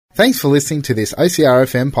Thanks for listening to this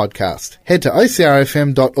OCRFM podcast. Head to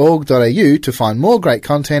ocrfm.org.au to find more great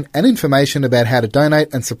content and information about how to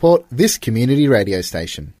donate and support this community radio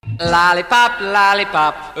station. Lollipop,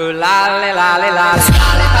 lollipop, ooh lolly, lolly, lolly,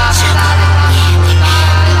 lollipop,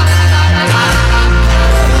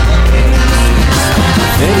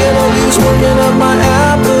 Thinking of you's working up my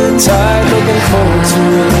appetite. Looking forward to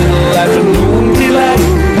a little afternoon delight.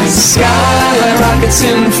 Skyline rockets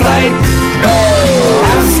in flight. Oh,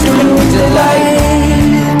 afternoon delight.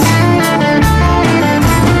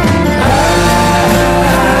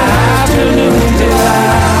 Afternoon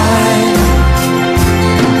delight.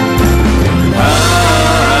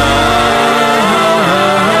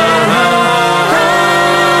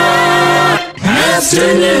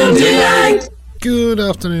 Afternoon delight. Good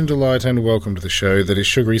afternoon, delight, and welcome to the show that is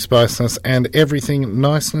sugary spiciness and everything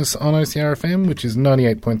niceness on OCRFM, which is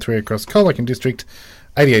 98.3 across Colac District,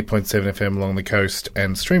 88.7 FM along the coast,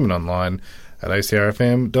 and streaming online at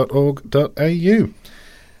ocrfm.org.au.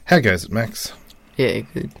 How goes it, Max? Yeah,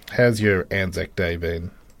 good. How's your Anzac Day been?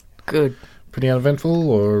 Good. Pretty uneventful,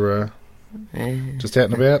 or just out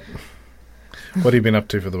and about? What have you been up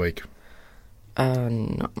to for the week?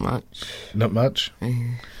 Not much. Not much?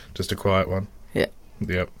 Just a quiet one? Yeah.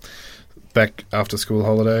 Yep. Back after school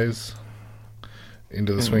holidays?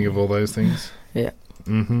 Into the swing of all those things? Yeah.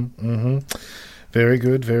 Very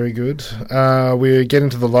good, very good. We're getting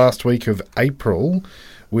to the last week of April,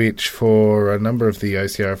 which for a number of the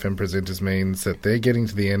OCRFM presenters means that they're getting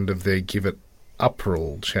to the end of their Give It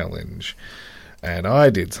April challenge. And I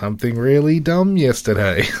did something really dumb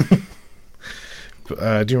yesterday.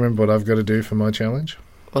 Do you remember what I've got to do for my challenge?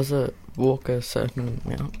 Was it walk a certain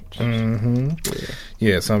amount?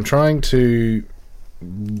 Yeah, so I'm trying to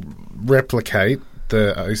replicate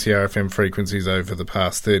the OCRFM frequencies over the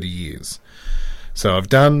past 30 years. So I've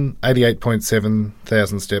done 88.7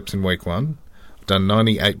 thousand steps in week 1. I've done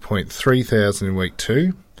 98.3 thousand in week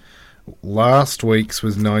 2. Last week's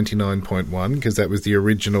was 99.1 because that was the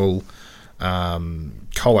original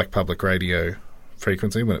Colac Public Radio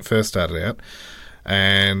frequency when it first started out.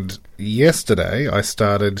 And yesterday I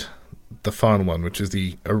started the final one, which is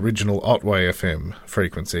the original Otway FM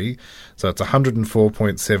frequency. So it's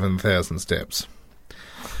 104.7 thousand steps.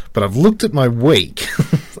 But I've looked at my week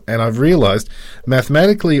and I've realised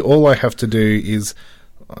mathematically all I have to do is,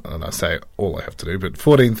 and I say all I have to do, but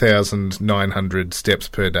 14,900 steps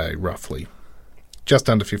per day, roughly. Just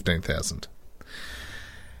under 15,000.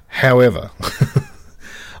 However,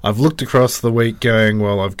 I've looked across the week going,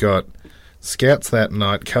 well, I've got Scouts that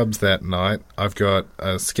night, Cubs that night, I've got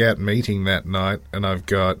a Scout meeting that night, and I've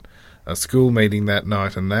got a school meeting that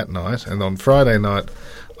night, and on Friday night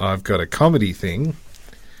I've got a comedy thing.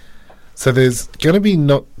 So there's going to be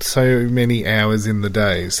not so many hours in the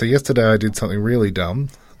day. So yesterday I did something really dumb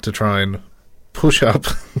to try and push up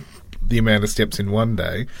the amount of steps in one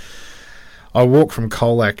day. I walked from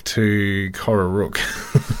Colac to Cororook.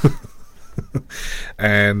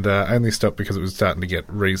 And only stopped because it was starting to get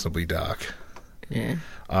reasonably dark. Yeah.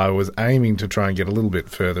 I was aiming to try and get a little bit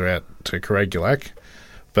further out to Coragulac,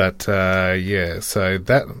 but so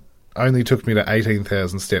that only took me to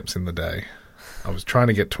 18,000 steps in the day. I was trying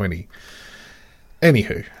to get 20.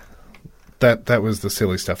 Anywho, that was the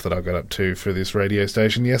silly stuff that I got up to for this radio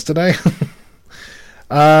station yesterday.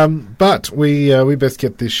 But we best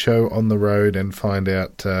get this show on the road and find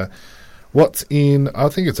out what's in. I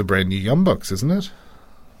think it's a brand new Yum Box, isn't it?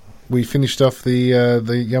 We finished off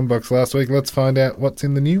the Yum Box last week. Let's find out what's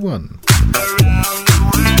in the new one.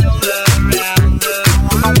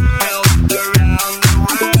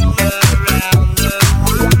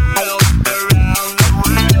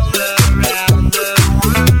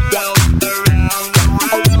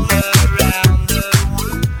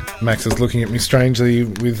 Max is looking at me strangely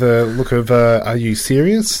with a look of, are you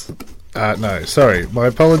serious? No, sorry. My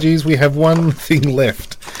apologies. We have one thing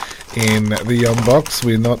left in the Yum Box.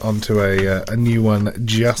 We're not onto a new one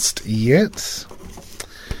just yet.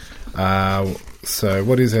 So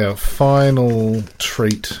what is our final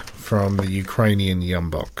treat from the Ukrainian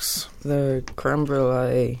Yum Box? The creme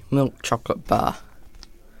brulee milk chocolate bar.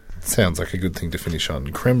 Sounds like a good thing to finish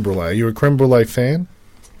on. Creme brulee. Are you a creme brulee fan?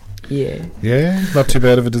 Yeah. Yeah? Not too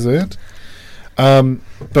bad of a dessert?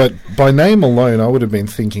 But by name alone, I would have been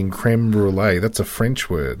thinking creme brulee. That's a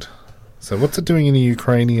French word. So what's it doing in a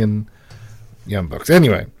Ukrainian Yum Box?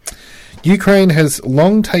 Anyway, Ukraine has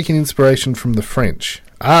long taken inspiration from the French.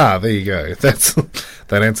 Ah, there you go. That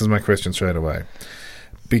answers my question straight away.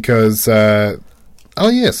 Because, oh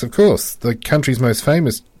yes, of course, the country's most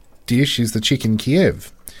famous dish is the chicken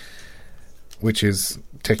Kiev, which is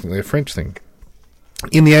technically a French thing.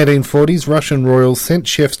 In the 1840s, Russian royals sent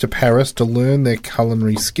chefs to Paris to learn their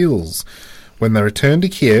culinary skills. When they returned to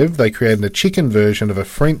Kiev, they created a chicken version of a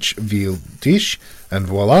French veal dish, and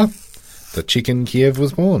voila, the chicken Kiev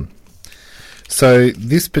was born. So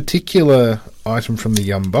this particular item from the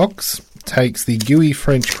Yum box takes the gooey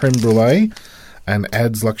French creme brulee and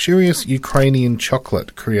adds luxurious Ukrainian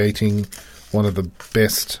chocolate, creating one of the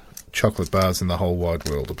best chocolate bars in the whole wide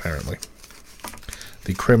world, apparently.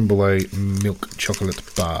 The creme brulee milk chocolate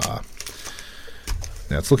bar.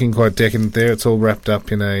 Now, it's looking quite decadent there. It's all wrapped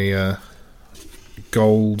up in a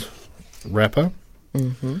gold wrapper.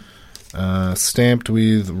 Mm-hmm. Stamped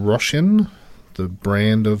with Roshen, the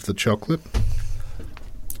brand of the chocolate.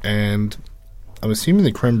 And I'm assuming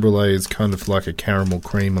the creme brulee is kind of like a caramel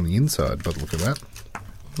cream on the inside, but look at that.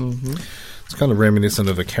 Mm-hmm. It's kind of reminiscent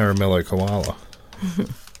of a caramello koala.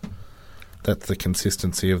 That's the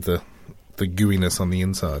consistency of the gooiness on the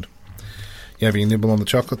inside. You having a nibble on the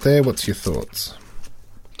chocolate there? What's your thoughts?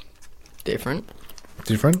 Different.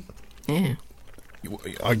 Different? Yeah.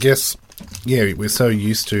 I guess, yeah, we're so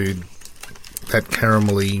used to that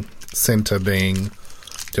caramelly centre being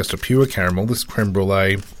just a pure caramel. This creme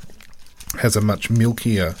brulee has a much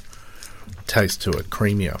milkier taste to it,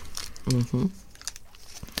 creamier. Mm-hmm.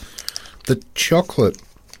 The chocolate,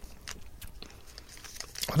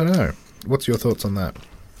 I don't know. What's your thoughts on that?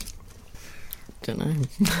 Don't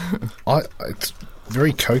know. It's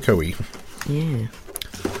very cocoa-y. Yeah.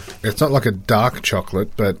 It's not like a dark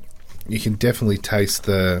chocolate, but you can definitely taste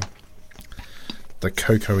the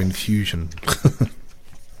cocoa infusion.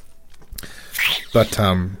 But,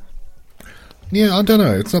 yeah, I don't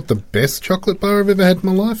know. It's not the best chocolate bar I've ever had in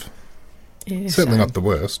my life. Yeah. Certainly not the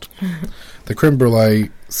worst. The creme brulee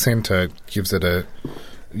centre gives it a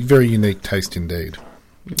very unique taste indeed.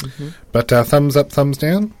 Mm-hmm. But thumbs up, thumbs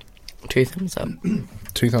down? 2 thumbs up.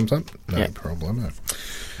 2 thumbs up? No Yeah. problem.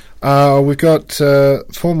 We've got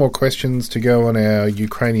 4 more questions to go on our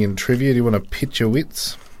Ukrainian trivia. Do you want to pitch your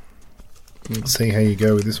wits? See how you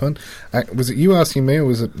go with this one. Was it you asking me or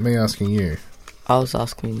was it me asking you? I was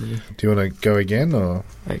asking you. Do you want to go again or...?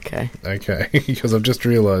 Okay. Okay, because I've just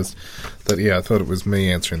realised that, yeah, I thought it was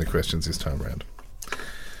me answering the questions this time round.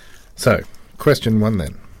 So, question 1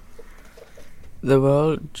 then. The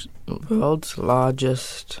world's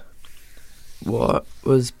largest what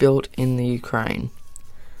was built in the Ukraine?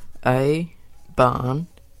 A. Barn.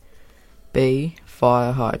 B.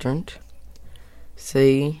 Fire hydrant.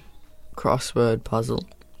 C. Crossword puzzle.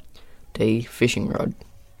 D. Fishing rod.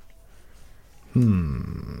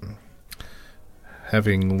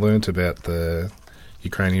 Having learnt about the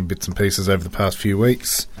Ukrainian bits and pieces over the past few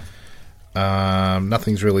weeks,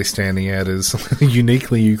 nothing's really standing out as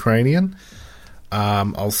uniquely Ukrainian.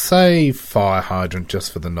 I'll say fire hydrant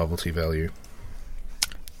just for the novelty value.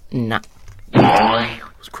 Nah. It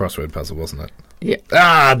was crossword puzzle, wasn't it? Yeah.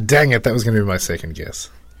 Ah, dang it, that was going to be my second guess.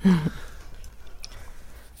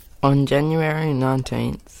 On January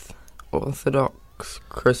 19th, Orthodox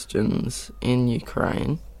Christians in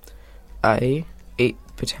Ukraine A. Eat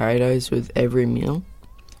potatoes with every meal.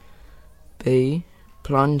 B.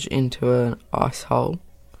 Plunge into an ice hole.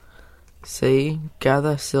 C.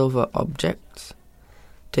 Gather silver objects.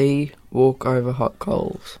 D. Walk over hot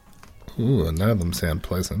coals. Ooh, none of them sound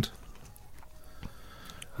pleasant.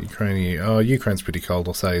 Ukraine's pretty cold.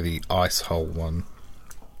 I'll say the ice hole one.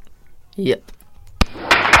 Yep.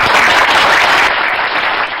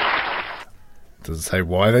 Does it say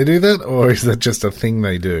why they do that, or is that just a thing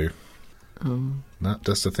they do? No,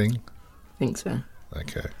 just a thing? Think so.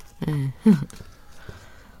 Okay.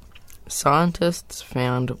 Scientists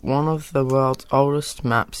found one of the world's oldest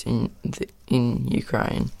maps in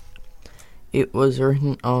Ukraine. It was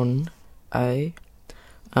written on A.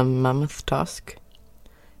 a mammoth tusk.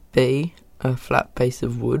 B. a flat piece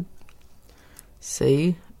of wood.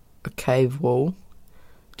 C. a cave wall.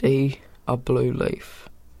 D. a blue leaf.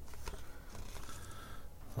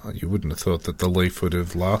 Well, you wouldn't have thought that the leaf would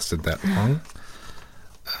have lasted that long.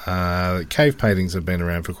 Cave paintings have been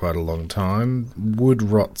around for quite a long time. Wood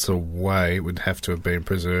rots away. It would have to have been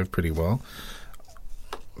preserved pretty well.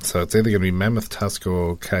 So it's either going to be mammoth tusk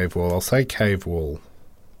or cave wall. I'll say cave wall.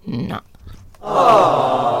 No.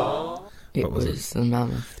 It What was was the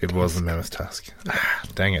mammoth. It was the mammoth tusk. Ah,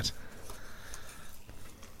 dang it.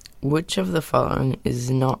 Which of the following is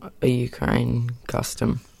not a Ukraine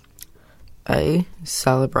custom? A.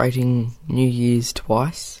 Celebrating New Year's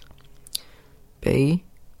twice. B.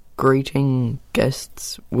 Greeting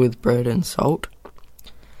guests with bread and salt.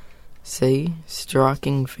 C.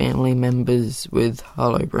 Striking family members with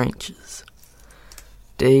hollow branches.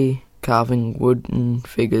 D. Carving wooden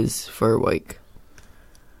figures for a week.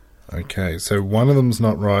 Okay, so one of them's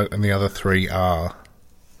not right and the other three are.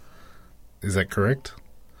 Is that correct?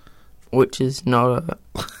 Which is not a...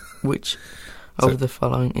 Which of the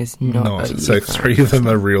following is not a So Ukraine three of them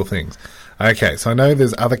are real things. Okay, so I know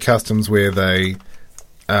there's other customs where they...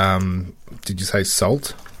 did you say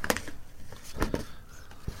salt?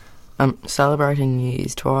 Celebrating New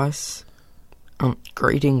Year's twice.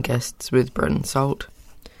 Greeting guests with bread and salt.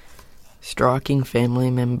 Striking family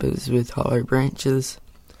members with hollow branches.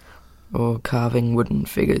 Or carving wooden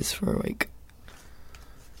figures for a week.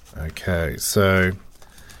 Okay, so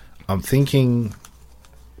I'm thinking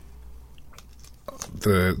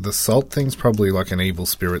the salt thing's probably like an evil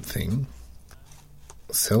spirit thing.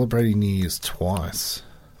 Celebrating New Year's twice.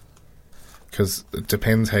 Because it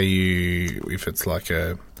depends how you... If it's like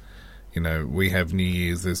a... You know, we have New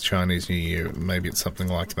Year's, there's Chinese New Year, maybe it's something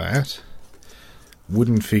like that.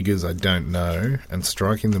 Wooden figures, I don't know. And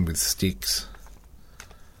striking them with sticks.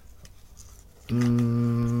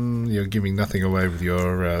 You're giving nothing away with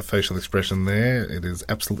your facial expression there. It is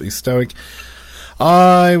absolutely stoic.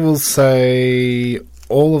 I will say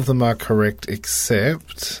all of them are correct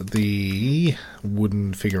except the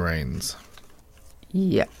wooden figurines.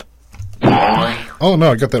 Yep. Oh,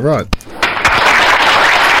 no, I got that right.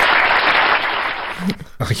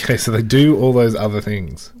 Okay, so they do all those other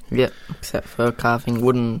things. Yep, except for carving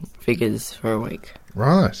wooden figures for a week.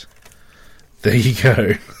 Right. There you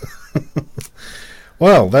go.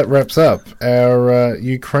 Well, that wraps up our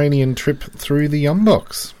Ukrainian trip through the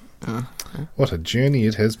Yumbox. What a journey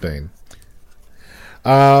it has been.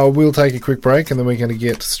 We'll take a quick break and then we're going to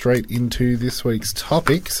get straight into this week's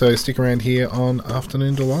topic. So stick around here on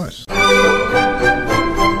Afternoon Delight.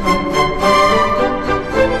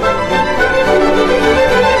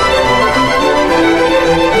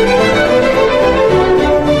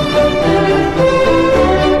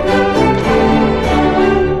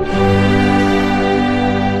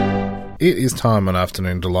 It is time on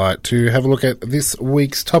Afternoon Delight to have a look at this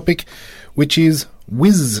week's topic, which is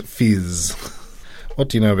Whiz Fizz. What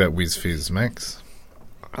do you know about Whiz Fizz, Max?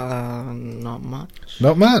 Not much.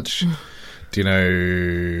 Not much. Do you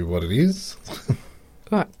know what it is?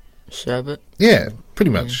 Right, sherbet. Yeah,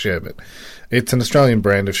 pretty much sherbet. It's an Australian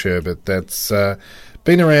brand of sherbet that's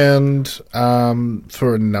been around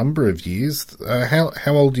for a number of years.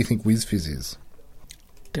 How old do you think Whiz Fizz is?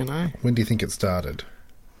 Dunno. When do you think it started?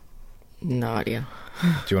 No idea.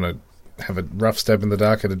 Do you want to have a rough stab in the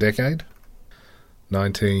dark at a decade?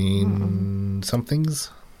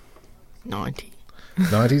 19-somethings? 90.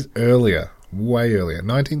 90s? Earlier. Way earlier.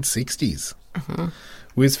 1960s.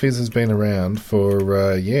 Whiz Fizz has been around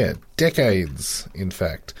for, decades, in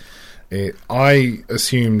fact. I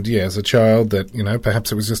assumed, as a child that,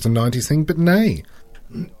 perhaps it was just a 90s thing, but nay.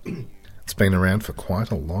 It's been around for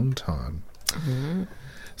quite a long time.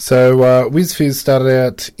 So Whiz Fizz started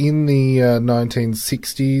out in the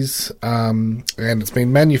 1960s, and it's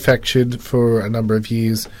been manufactured for a number of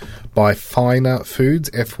years by Finer Foods,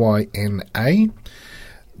 F-Y-N-A.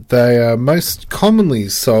 They are most commonly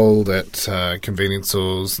sold at convenience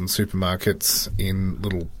stores and supermarkets in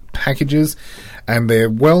little packages, and they're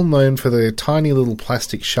well known for their tiny little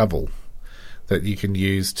plastic shovel that you can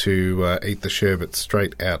use to eat the sherbet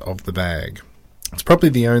straight out of the bag. It's probably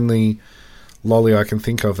the only lolly I can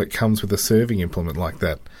think of that comes with a serving implement like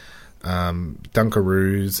that.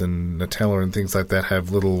 Dunkaroos and Nutella and things like that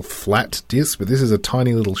have little flat discs, but this is a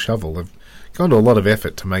tiny little shovel. They've gone to a lot of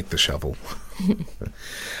effort to make the shovel.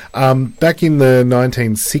 Back in the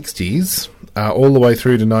 1960s, all the way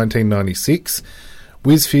through to 1996,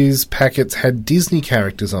 Whiz Fizz packets had Disney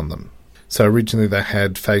characters on them. So originally they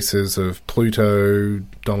had faces of Pluto,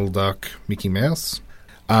 Donald Duck, Mickey Mouse.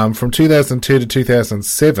 From 2002 to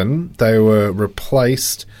 2007, they were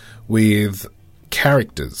replaced with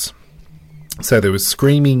characters. So there was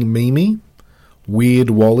Screaming Mimi, Weird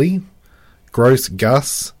Wally, Gross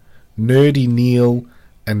Gus, Nerdy Neil,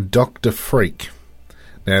 and Dr. Freak.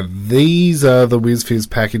 Now, these are the Whiz Fizz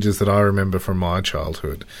packages that I remember from my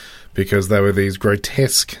childhood, because they were these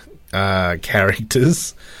grotesque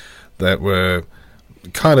characters that were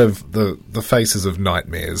kind of the faces of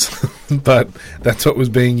nightmares, but that's what was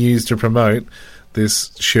being used to promote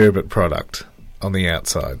this sherbet product on the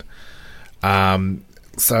outside.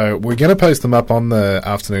 So we're going to post them up on the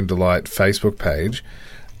Afternoon Delight Facebook page.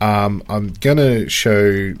 I'm going to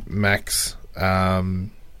show Max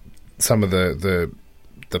some of the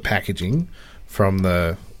packaging from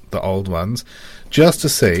the old ones, just to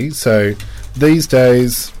see. So these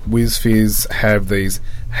days, Whiz Fizz have these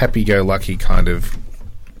happy-go-lucky kind of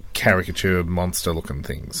caricature monster-looking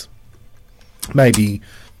things. Maybe,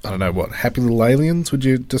 I don't know what, happy little aliens? Would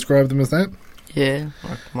you describe them as that? Yeah,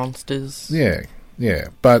 like Monsters. Yeah, yeah.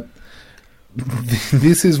 But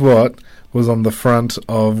this is what was on the front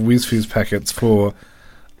of WizFizz packets for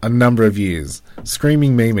a number of years.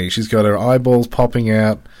 Screaming Mimi. She's got her eyeballs popping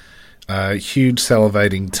out, huge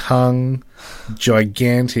salivating tongue,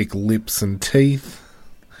 gigantic lips and teeth.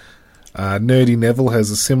 Nerdy Neville has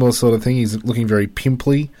a similar sort of thing. He's looking very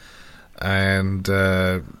pimply and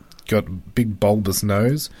got big bulbous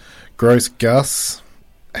nose. Gross Gus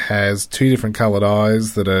has 2 different coloured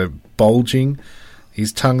eyes that are bulging.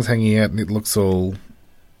 His tongue's hanging out and it looks all...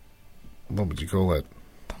 What would you call it?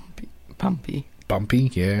 Bumpy. Bumpy,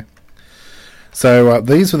 yeah. So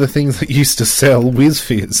these were the things that used to sell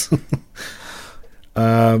WizFizz.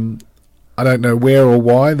 I don't know where or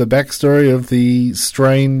why the backstory of the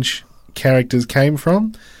strange characters came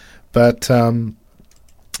from, but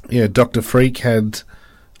yeah, Dr. Freak had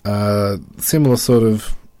similar sort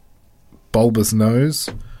of bulbous nose,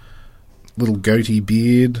 little goatee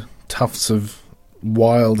beard, tufts of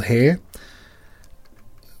wild hair.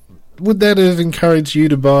 Would that have encouraged you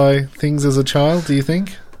to buy things as a child, do you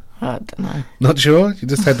think? I don't know. Not sure? You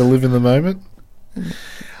just had to live in the moment?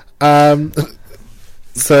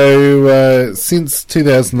 So, since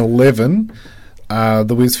 2011,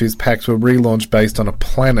 the WizFizz packs were relaunched based on a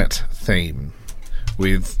planet theme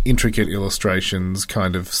with intricate illustrations,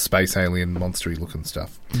 kind of space alien monstery looking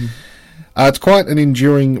stuff. It's quite an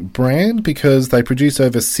enduring brand because they produce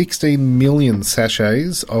over 16 million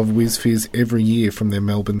sachets of WizFizz every year from their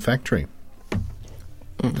Melbourne factory.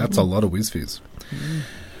 That's a lot of WizFizz.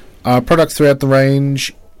 Products throughout the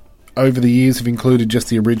range over the years have included just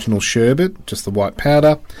the original sherbet, just the white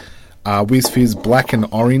powder, WizFizz black and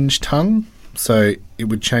orange tongue, so it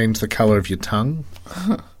would change the colour of your tongue.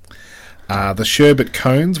 The sherbet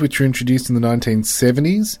cones, which were introduced in the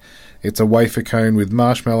 1970s. It's a wafer cone with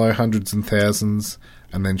marshmallow, hundreds and thousands,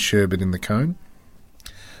 and then sherbet in the cone.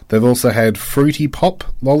 They've also had Fruity Pop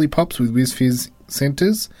lollipops with WizFizz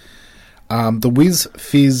centres. The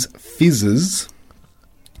WizFizz Fizzes,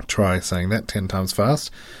 try saying that 10 times fast,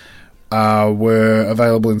 were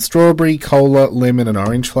available in strawberry, cola, lemon and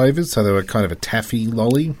orange flavours, so they were kind of a taffy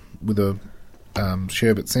lolly with a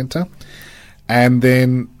sherbet centre. And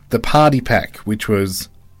then the Party Pack, which was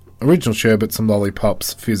original sherbet, some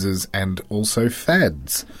lollipops, fizzes, and also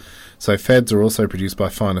fads. So fads are also produced by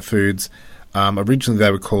Finer Foods. Originally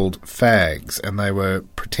they were called fags, and they were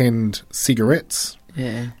pretend cigarettes.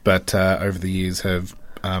 Yeah. But over the years have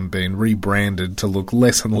been rebranded to look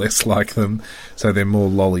less and less like them, so they're more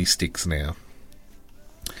lolly sticks now.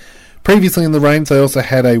 Previously in the range, they also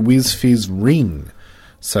had a WizFizz ring,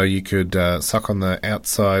 so you could suck on the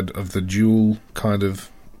outside of the jewel kind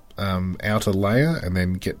of outer layer and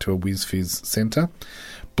then get to a WizFizz centre.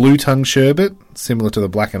 Blue tongue sherbet, similar to the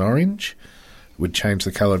black and orange, would change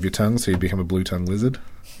the colour of your tongue, so you'd become a blue tongue lizard.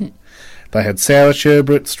 They had sour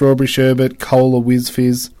sherbet, strawberry sherbet, cola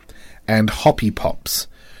WizFizz, and Hoppy Pops,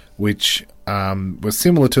 which were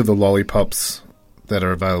similar to the lollipops that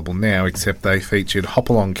are available now, except they featured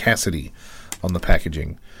Hopalong Cassidy on the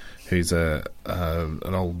packaging, who's an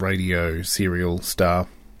old radio serial star.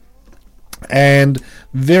 And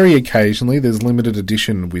very occasionally there's limited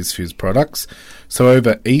edition WizFizz products. So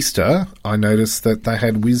over Easter, I noticed that they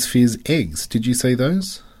had WizFizz eggs. Did you see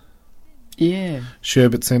those? Yeah.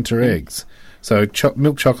 Sherbet centre eggs. So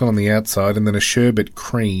milk chocolate on the outside and then a sherbet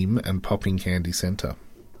cream and popping candy centre.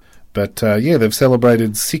 But yeah, they've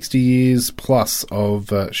celebrated 60 years plus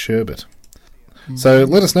of sherbet. So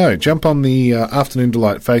let us know. Jump on the Afternoon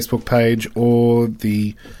Delight Facebook page or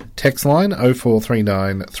the text line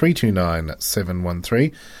 0439 329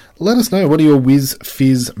 713. Let us know, what are your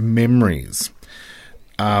WizFizz memories?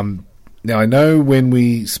 Now, I know when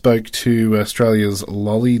we spoke to Australia's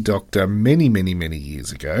lolly doctor many, many, many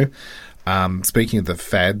years ago, speaking of the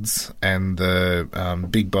fads and the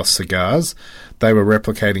Big Boss cigars, they were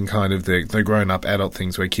replicating kind of the grown-up adult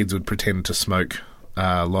things where kids would pretend to smoke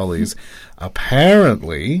lollies.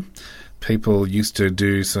 Apparently, people used to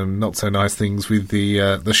do some not so nice things with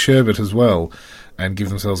the sherbet as well, and give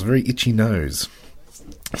themselves a very itchy nose.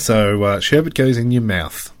 So sherbet goes in your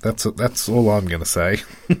mouth. That's all I'm going to say.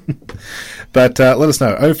 But let us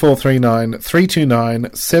know 0439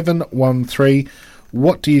 329 713.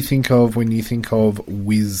 What do you think of when you think of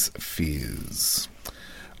WizFizz?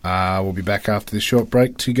 We'll be back after this short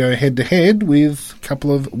break to go head-to-head with a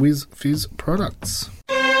couple of WizFizz products.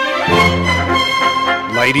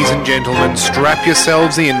 Ladies and gentlemen, strap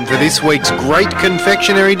yourselves in for this week's great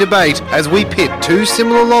confectionery debate as we pit two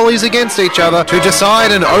similar lollies against each other to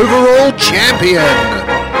decide an overall champion.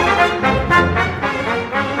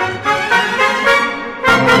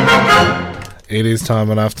 It is time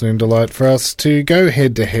on Afternoon Delight for us to go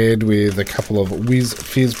head-to-head with a couple of Whiz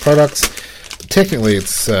Fizz products. Technically,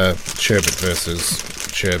 it's sherbet versus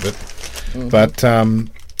sherbet, but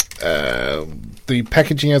the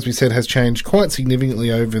packaging, as we said, has changed quite significantly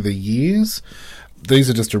over the years. These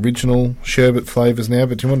are just original sherbet flavours now,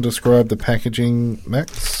 but do you want to describe the packaging,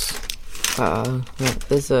 Max?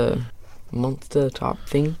 There's a monster type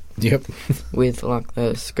thing Yep. with like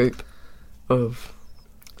the scoop of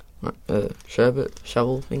like the sherbet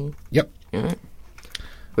shovel thing. Yep. You know,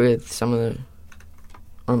 with some of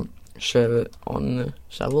the sherbet on the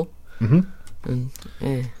shovel. Mm-hmm. And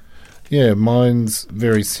yeah. Yeah, mine's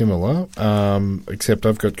very similar, except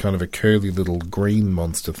I've got kind of a curly little green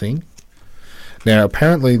monster thing. Now,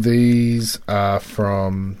 apparently these are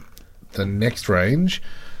from the next range.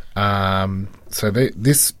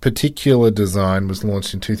 This particular design was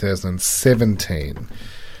launched in 2017.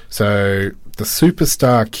 So the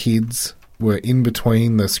Superstar Kids were in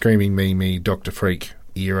between the Screaming Mimi, Dr. Freak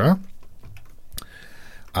era.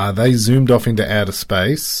 They zoomed off into outer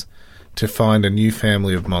space to find a new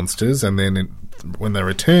family of monsters, and then when they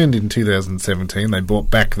returned in 2017, they brought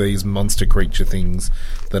back these monster creature things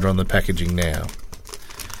that are on the packaging now.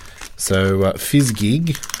 So Fizz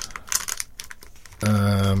Gig,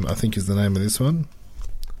 I think is the name of this one,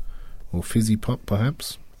 or Fizzy Pop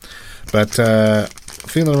perhaps. But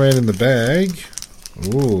feeling around in the bag,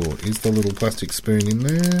 is the little plastic spoon in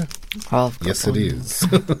there? Yes, it is.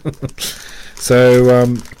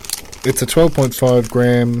 So it's a 12.5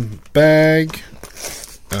 gram bag,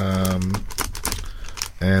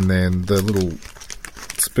 and then the little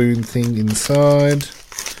spoon thing inside.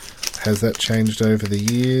 Has that changed over the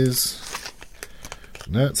years?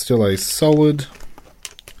 No, it's still a solid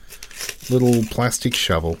little plastic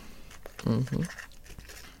shovel. Mm-hmm.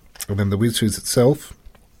 And then the Whiz Fizz itself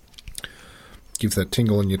gives that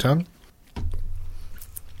tingle on your tongue.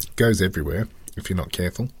 Goes everywhere if you're not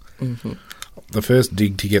careful. Mm-hmm. The first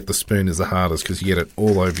dig to get the spoon is the hardest because you get it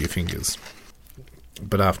all over your fingers.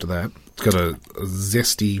 But after that, it's got a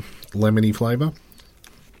zesty, lemony flavour.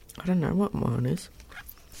 I don't know what mine is.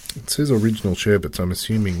 It says original sherbet, so I'm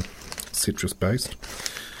assuming citrus-based.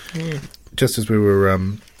 Yeah. Just as we were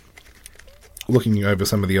looking over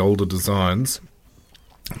some of the older designs,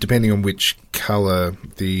 depending on which colour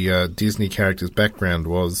the Disney character's background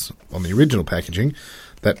was on the original packaging,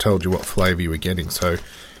 that told you what flavour you were getting. So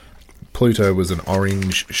Pluto was an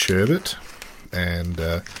orange sherbet,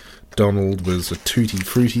 and Donald was a tutti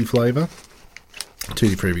frutti flavour.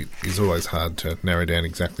 Tutti frutti is always hard to narrow down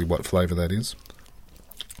exactly what flavour that is.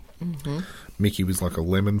 Mm-hmm. Mickey was like a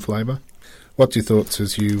lemon flavour. What's your thoughts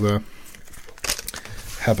as you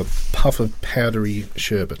have a puff of powdery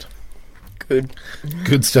sherbet? Good.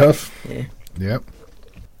 Good stuff? Yeah. Yep.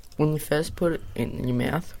 When you first put it in your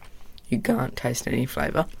mouth, you can't taste any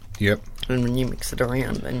flavour. Yep. And when you mix it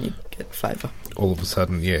around, then you get flavour. All of a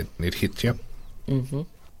sudden, yeah, it hits you. Mm-hmm.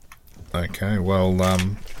 Okay, well,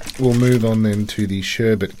 we'll move on then to the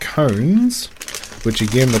sherbet cones, which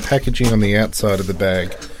again, the packaging on the outside of the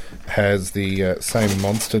bag has the same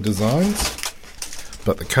monster designs,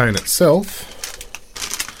 but the cone itself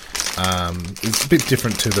is a bit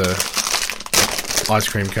different to the ice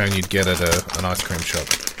cream cone you'd get at an ice cream shop.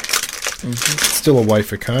 Mm-hmm. Still a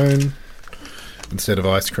wafer cone. Instead of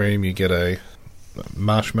ice cream, you get a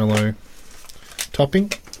marshmallow topping.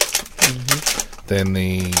 Mm-hmm. Then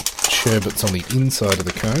the sherbet's on the inside of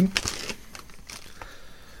the cone.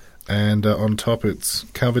 And on top it's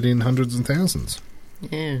covered in hundreds and thousands.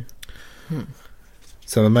 Yeah.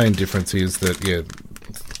 So the main difference is that, yeah,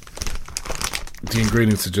 the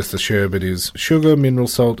ingredients are just the sherbet is sugar, mineral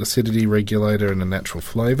salt, acidity regulator, and a natural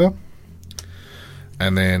flavour.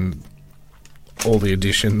 And then all the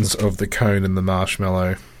additions of the cone and the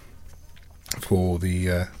marshmallow for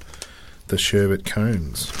the sherbet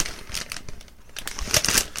cones.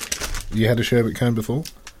 You had a sherbet cone before?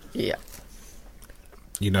 Yeah.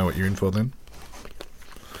 You know what you're in for then?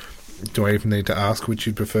 Do I even need to ask which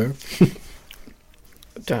you'd prefer?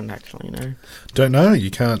 Don't actually know. Don't know.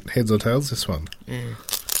 You can't heads or tails this one. Yeah.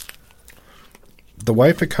 The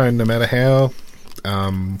wafer cone, no matter how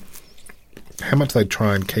much they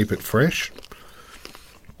try and keep it fresh,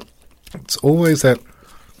 it's always that.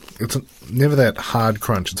 It's never that hard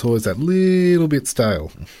crunch. It's always that little bit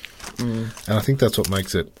stale, and I think that's what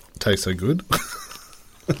makes it taste so good.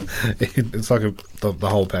 It's like the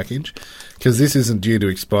whole package, because this isn't due to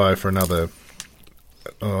expire for another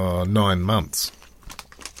 9 months.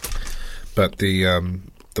 But the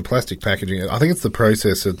plastic packaging, I think it's the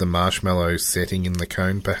process of the marshmallow setting in the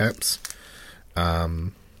cone, perhaps,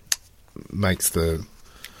 makes the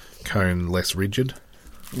cone less rigid.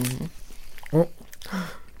 Mm-hmm. Oh,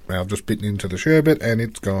 now I've just bitten into the sherbet and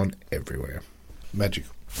it's gone everywhere. Magic.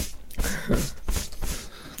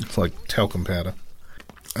 It's like talcum powder.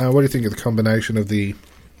 What do you think of the combination of the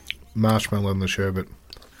marshmallow and the sherbet?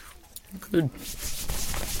 Good.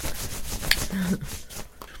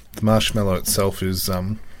 The marshmallow itself is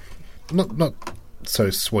not so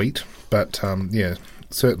sweet, but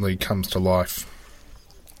certainly comes to life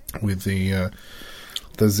with the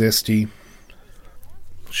zesty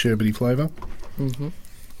sherbety flavour. Mm-hmm.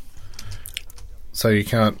 So you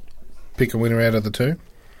can't pick a winner out of the two?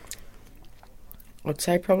 I'd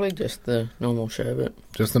say probably just the normal sherbet.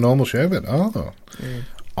 Just the normal sherbet? Oh. Yeah.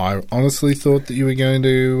 I honestly thought that you were going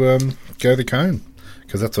to go the cone,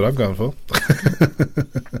 because that's what I've gone for.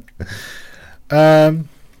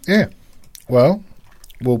 Yeah. Well,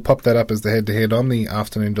 we'll pop that up as the head-to-head on the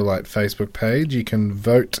Afternoon Delight Facebook page. You can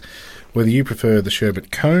vote whether you prefer the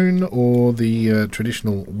sherbet cone or the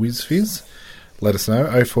traditional Whiz Fizz. Let us know,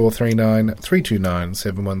 0439 329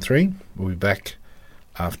 713. We'll be back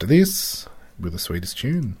after this with the sweetest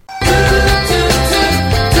tune.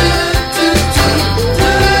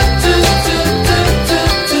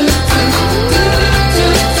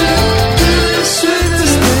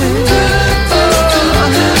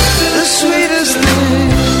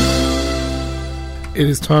 It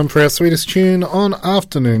is time for our sweetest tune on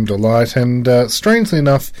Afternoon Delight, and strangely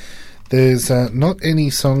enough, there's not any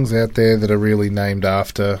songs out there that are really named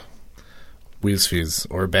after Whiz Fizz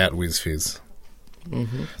or about Whiz Fizz.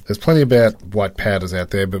 Mm-hmm. There's plenty about white powders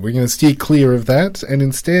out there, but we're going to steer clear of that, and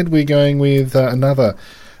instead we're going with another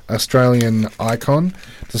Australian icon.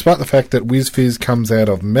 Despite the fact that Whiz Fizz comes out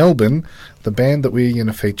of Melbourne, the band that we're going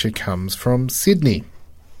to feature comes from Sydney.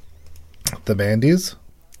 The band is?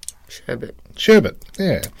 Sherbet,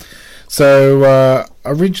 yeah. So,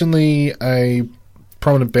 originally a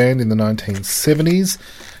prominent band in the 1970s.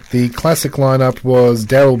 The classic lineup was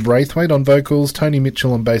Daryl Braithwaite on vocals, Tony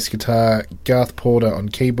Mitchell on bass guitar, Garth Porter on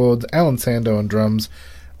keyboards, Alan Sando on drums,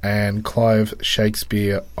 and Clive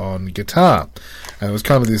Shakespeare on guitar. And it was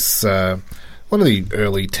kind of this, one of the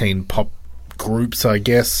early teen pop groups, I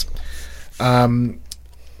guess.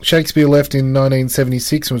 Shakespeare left in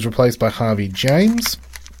 1976 and was replaced by Harvey James.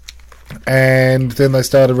 And then they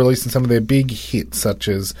started releasing some of their big hits, such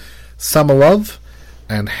as Summer Love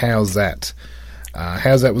and How's That.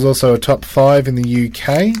 How's That was also a top 5 in the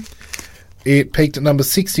UK. It peaked at number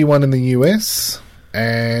 61 in the US.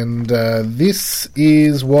 And this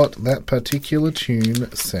is what that particular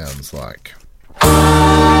tune sounds like.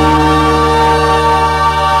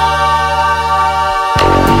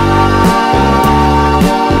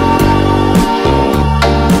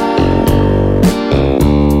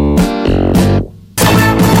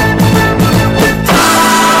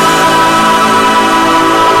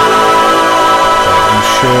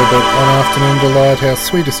 Sherbet on Afternoon Delight, our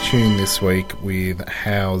sweetest tune this week with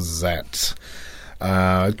How's That?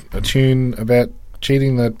 A tune about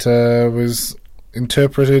cheating that was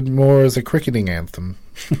interpreted more as a cricketing anthem.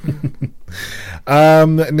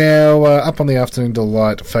 Now, up on the Afternoon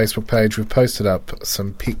Delight Facebook page, we've posted up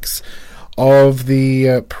some pics of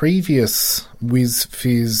the previous Whiz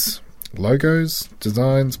Fizz logos,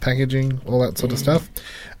 designs, packaging, all that sort of stuff,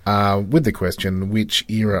 with the question, which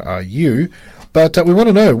era are you? But we want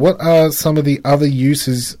to know, what are some of the other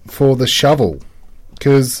uses for the shovel?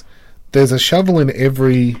 Because there's a shovel in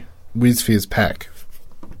every Whiz Fizz pack.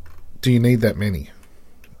 Do you need that many?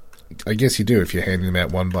 I guess you do if you're handing them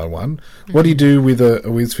out one by one. Mm-hmm. What do you do with a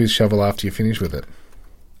Whiz Fizz shovel after you finish with it?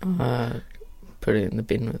 Put it in the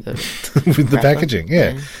bin with the with the packaging,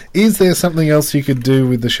 yeah. Is there something else you could do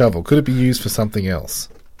with the shovel? Could it be used for something else?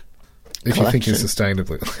 If you're thinking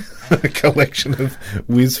sustainably. A collection of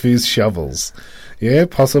Whiz Fizz shovels. Yeah,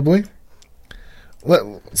 possibly.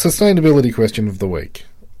 Sustainability question of the week.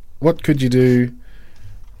 What could you do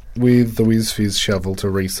with the Whiz Fizz shovel to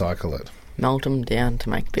recycle it? Melt them down to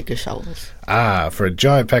make bigger shovels. For a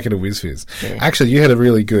giant packet of Whiz Fizz. Yeah. Actually, you had a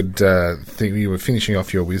really good thing. You were finishing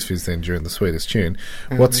off your Whiz Fizz then during the sweetest tune.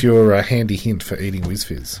 What's your handy hint for eating Whiz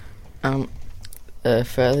Fizz? The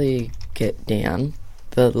further you get down,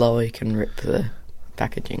 the lower you can rip the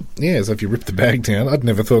packaging. Yeah, so if you rip the bag down, I'd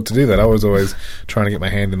never thought to do that. I was always trying to get my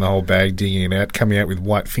hand in the whole bag, digging it out, coming out with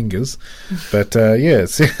white fingers. But yeah,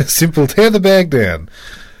 simple, tear the bag down.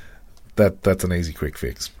 That's an easy, quick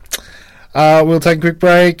fix. We'll take a quick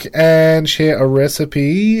break and share a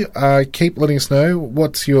recipe. Keep letting us know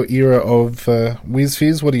what's your era of Whiz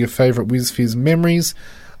Fizz. What are your favourite Whiz Fizz memories?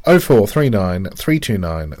 0439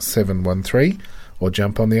 329 713, or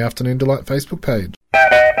jump on the Afternoon Delight Facebook page.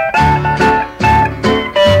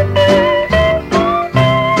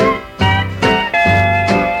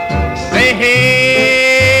 Say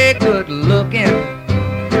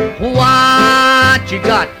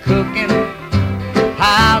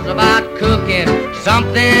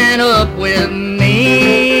something up with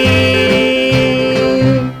me.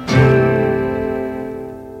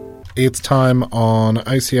 It's time on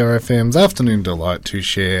OCRFM's Afternoon Delight to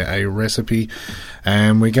share a recipe,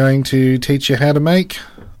 and we're going to teach you how to make,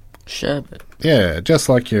 Sherbet. yeah, just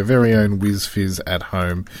like your very own Whiz Fizz at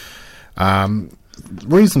home.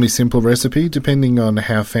 Reasonably simple recipe. Depending on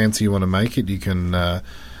how fancy you want to make it, you can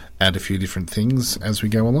add a few different things as we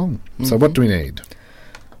go along. So what do we need?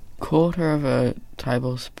 Quarter of a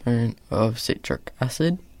tablespoon of citric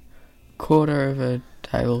acid, quarter of a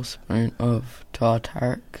tablespoon of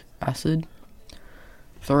tartaric acid,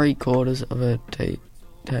 3/4 of a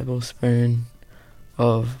tablespoon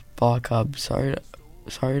of bicarb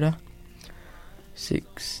soda,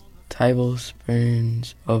 6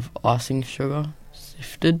 tablespoons of icing sugar,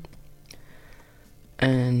 sifted,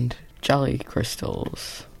 and jelly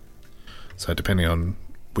crystals. So depending on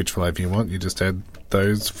which flavour you want, you just add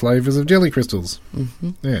those flavours of jelly crystals.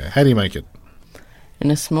 Yeah, how do you make it? In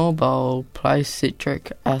a small bowl, place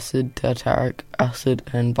citric acid, tartaric acid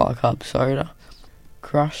and bicarb soda.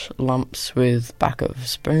 Crush lumps with back of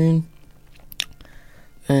spoon.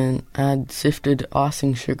 And add sifted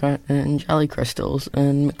icing sugar and jelly crystals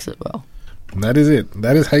and mix it well. And that is it.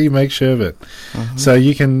 That is how you make sherbet. So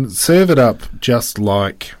you can serve it up just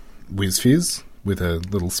like Whiz Fizz with a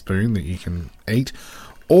little spoon that you can eat.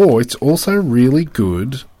 Or it's also really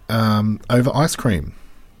good over ice cream.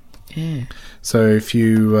 Yeah. So if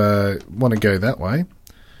you want to go that way,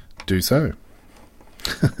 do so.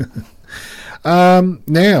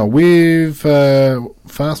 Now, we've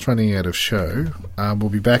fast running out of show. We'll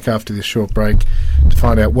be back after this short break to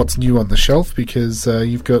find out what's new on the shelf, because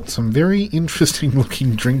you've got some very interesting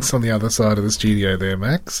looking drinks on the other side of the studio there,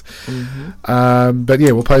 Max. But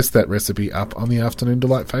yeah, we'll post that recipe up on the Afternoon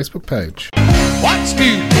Delight Facebook page. What's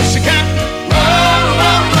new, pussycat? Whoa,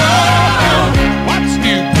 whoa, whoa. What's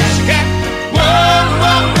new, pussycat? Whoa,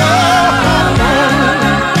 whoa,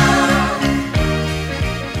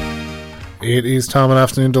 whoa. It is time on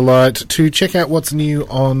Afternoon Delight to check out what's new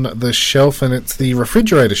on the shelf, and it's the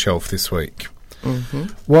refrigerator shelf this week.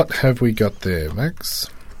 What have we got there, Max?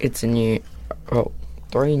 It's 3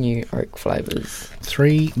 new oak flavours.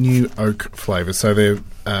 3 new oak flavours. So they're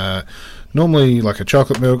normally like a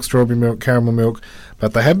chocolate milk, strawberry milk, caramel milk,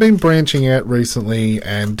 but they have been branching out recently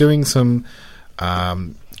and doing some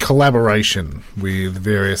collaboration with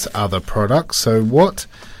various other products. So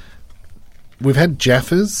we've had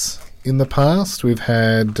Jaffas in the past. We've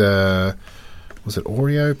had, was it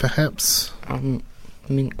Oreo perhaps?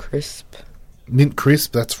 Mint crisp. Mint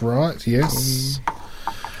crisp, that's right, yes.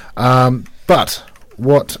 But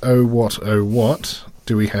what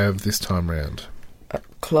do we have this time round?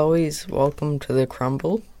 Chloe's Welcome to the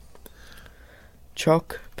Crumble,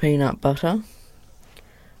 Choc Peanut Butter,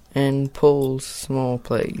 and Paul's Small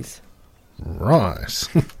Please. Right.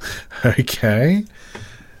 Okay.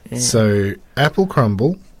 Yeah. So, apple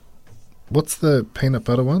crumble. What's the peanut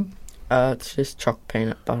butter one? It's just choc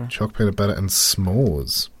peanut butter. Choc peanut butter and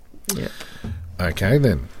s'mores. Yep. Okay,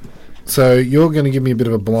 then. So, you're going to give me a bit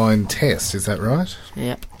of a blind test, is that right?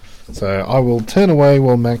 Yep. So, I will turn away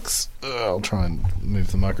while Max... I'll try and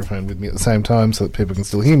move the microphone with me at the same time so that people can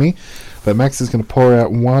still hear me. But Max is going to pour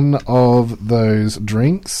out one of those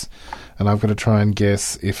drinks, and I've got to try and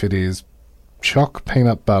guess if it is choc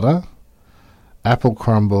peanut butter, apple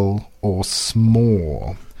crumble, or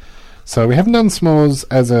s'more. So we haven't done s'mores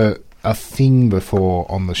as a thing before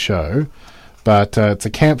on the show, but it's a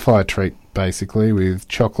campfire treat, basically, with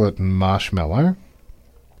chocolate and marshmallow.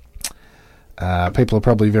 People are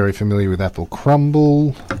probably very familiar with apple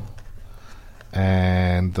crumble,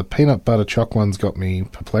 and the peanut butter choc one's got me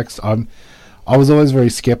perplexed. I was always very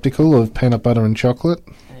sceptical of peanut butter and chocolate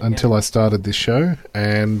until I started this show,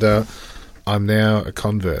 and I'm now a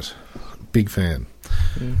convert. Big fan.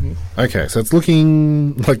 Okay, so it's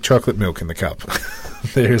looking like chocolate milk in the cup.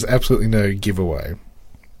 There is absolutely no giveaway.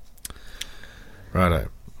 Righto.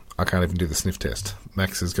 I can't even do the sniff test.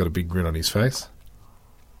 Max has got a big grin on his face.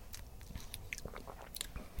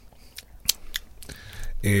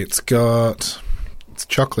 It's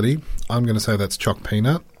chocolatey. I'm going to say that's choc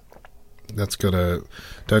peanut. That's got a...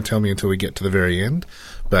 Don't tell me until we get to the very end.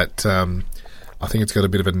 But I think it's got a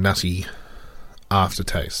bit of a nutty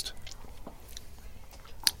aftertaste.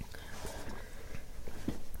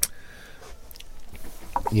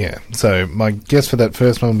 Yeah, so my guess for that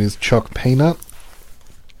first one is choc peanut.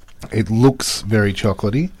 It looks very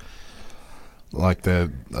chocolatey, like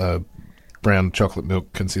the brown chocolate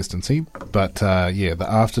milk consistency. But, yeah, the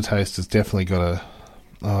aftertaste has definitely got a...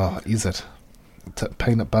 Oh, is it?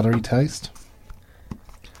 Peanut buttery taste.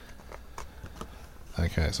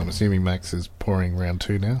 Okay, so I'm assuming Max is pouring round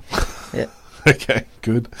 2 now. Yeah. Okay,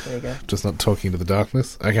 good. There you go. Just not talking to the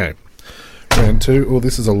darkness. Okay, round 2. Oh,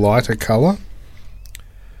 this is a lighter colour.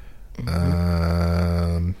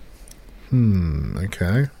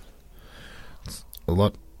 Okay. It's a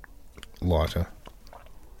lot lighter.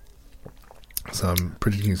 So I'm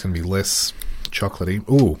predicting it's going to be less chocolatey.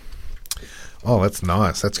 Ooh. Oh, that's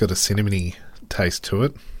nice. That's got a cinnamony taste to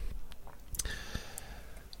it.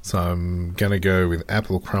 So I'm going to go with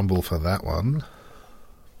apple crumble for that one.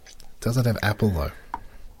 Doesn't have apple though.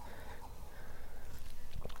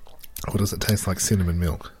 Or does it taste like cinnamon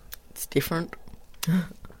milk? It's different.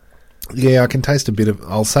 Yeah, I can taste a bit of...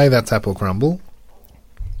 I'll say that's apple crumble.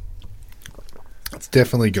 It's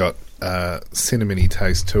definitely got cinnamony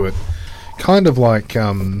taste to it. Kind of like...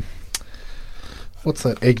 what's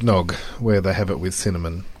that? Eggnog, where they have it with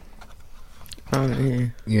cinnamon. Oh, yeah.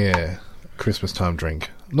 Yeah, Christmas time drink.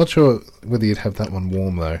 I'm not sure whether you'd have that one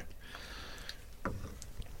warm, though.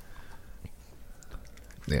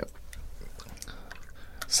 Yeah.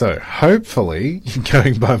 So, hopefully,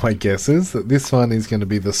 going by my guesses, that this one is going to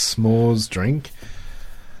be the s'mores drink.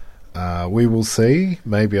 We will see.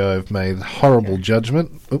 Maybe I've made horrible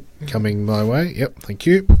judgment. Oop, coming my way. Yep, thank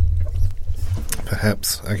you.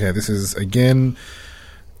 Perhaps. Okay, this is, again,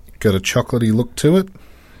 got a chocolatey look to it.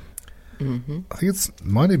 Mm-hmm. I think it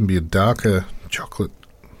might even be a darker chocolate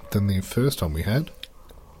than the first one we had.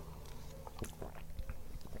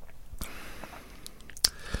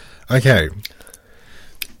 Okay.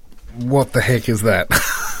 What the heck is that?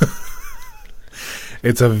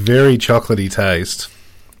 It's a very chocolatey taste.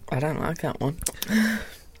 I don't like that one.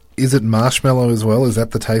 Is it marshmallow as well? Is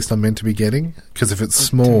that the taste I'm meant to be getting? Because if it's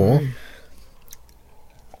small,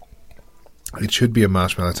 it should be a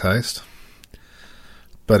marshmallow taste.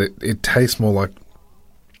 But it tastes more like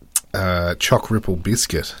Choc Ripple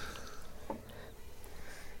biscuit.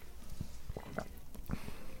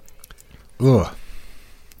 Ugh.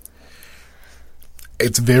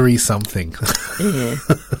 It's very something. Yeah.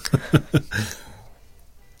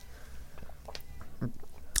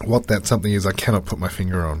 What that something is, I cannot put my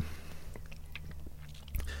finger on.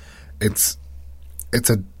 It's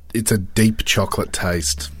a deep chocolate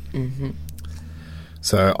taste. Mm-hmm.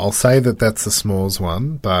 So I'll say that that's the s'mores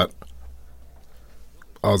one, but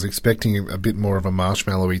I was expecting a bit more of a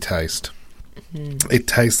marshmallowy taste. Mm. It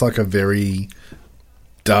tastes like a very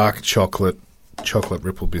dark chocolate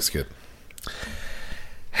Ripple biscuit.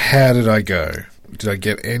 How did I go? Did I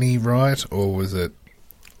get any right, or was it...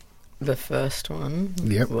 The first one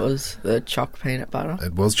Yep. was the choc peanut butter.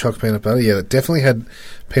 It was choc peanut butter. Yeah, it definitely had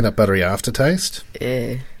peanut buttery aftertaste.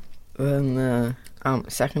 Yeah. Then the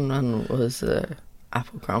second one was the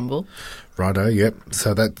apple crumble. Righto, yep.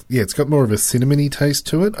 So that, yeah, it's got more of a cinnamony taste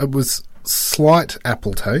to it. It was slight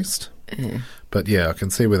apple taste. Yeah. But yeah, I can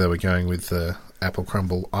see where they were going with the apple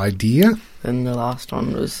crumble idea. Then the last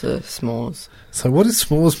one was the s'mores. So what is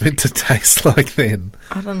s'mores meant to taste like then?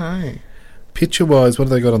 I don't know. Picture-wise, what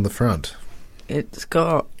have they got on the front? It's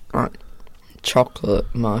got like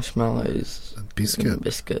chocolate, marshmallows, Biscuit. and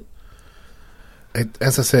biscuit.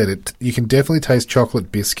 As I said, you can definitely taste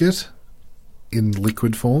chocolate biscuit in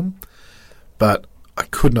liquid form, but I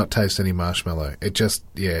could not taste any marshmallow. It just,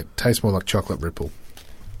 yeah, it tastes more like chocolate Ripple.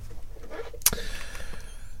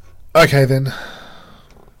 Okay, then.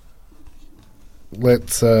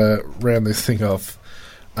 Let's round this thing off.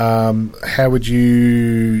 How would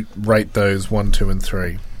you rate those 1, 2, and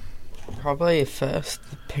 3? Probably first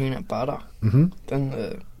the peanut butter. Mm-hmm. Then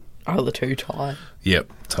the other two tied.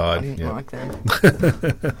 Yep, I tied. didn't Yep. like them.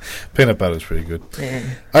 Peanut butter's pretty good. Yeah.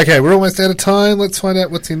 Okay, we're almost out of time. Let's find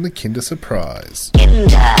out what's in the Kinder Surprise. Kinder,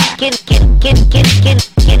 Kinder,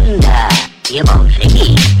 ihr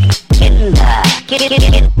Monstri. Kinder, Kinder,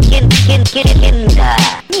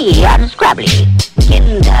 me unscrabbly.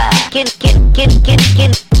 Kinder, Kinder,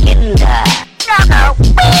 Choco,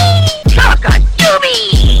 wee, Choco, dooby,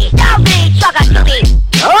 dooby, Choco, dooby,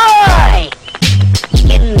 oi!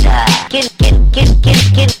 Kinder,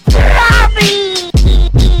 Robbie,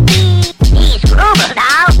 he's grooving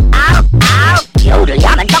now, ow, yodel,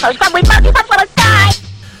 yum, and Choco scrub with multi puff will die.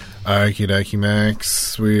 Okie dokie,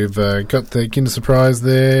 Max. We've got the Kinder Surprise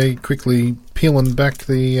there. Quickly peeling back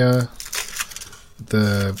the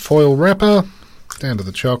foil wrapper. Down to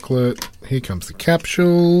the chocolate. Here comes the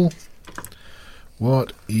capsule.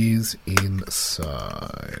 What is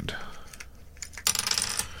inside?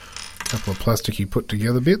 A couple of plasticky put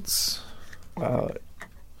together bits.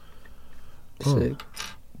 It's a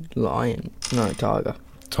lion. No, tiger.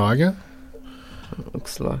 Tiger?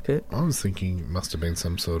 Looks like it. I was thinking it must have been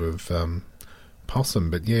some sort of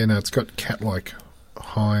possum, but yeah, no, it's got cat-like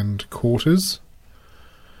hind quarters.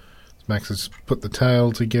 Max has put the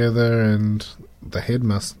tail together and the head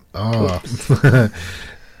must... Oh.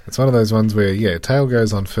 It's one of those ones where, tail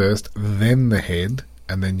goes on first, then the head,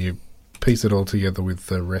 and then you piece it all together with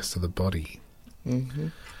the rest of the body. Mm-hmm.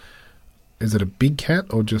 Is it a big cat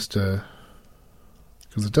or just a...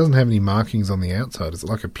 Because it doesn't have any markings on the outside. Is it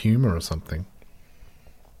like a puma or something?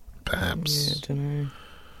 Perhaps. Yeah, I don't know.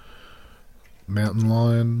 Mountain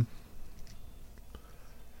lion.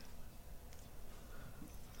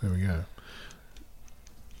 There we go.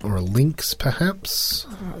 Or a lynx, perhaps?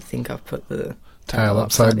 I think I've put the tail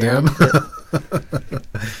upside down.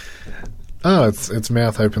 Oh, its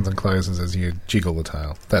mouth opens and closes as you jiggle the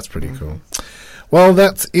tail. That's pretty cool. Well,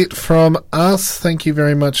 that's it from us. Thank you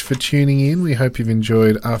very much for tuning in. We hope you've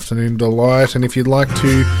enjoyed Afternoon Delight. And if you'd like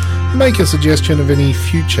to make a suggestion of any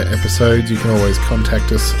future episodes, you can always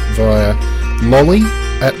contact us via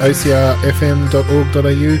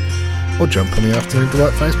lolly@ocrfm.org.au or jump on the Afternoon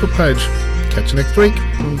Delight Facebook page. Catch you next week.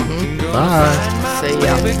 Bye. See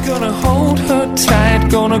ya. We're gonna hold her tight,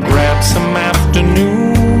 gonna grab some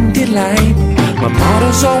afternoon delight. My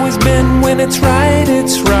motto's always been, when it's right,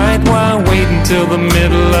 why wait until the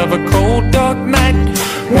middle of a cold, dark night,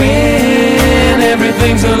 when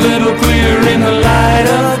everything's a little clearer in the light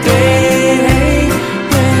of day.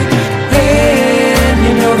 And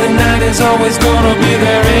you know the night is always gonna be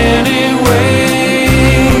there anyway.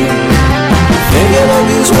 Thinking of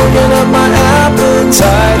you's working up my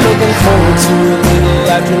appetite, looking forward to a little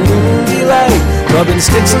afternoon delight. Rubbing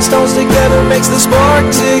sticks and stones together makes the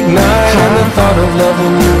sparks ignite, and the thought of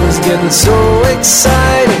loving you is getting so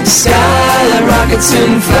exciting. Sky like rockets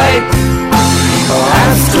in flight.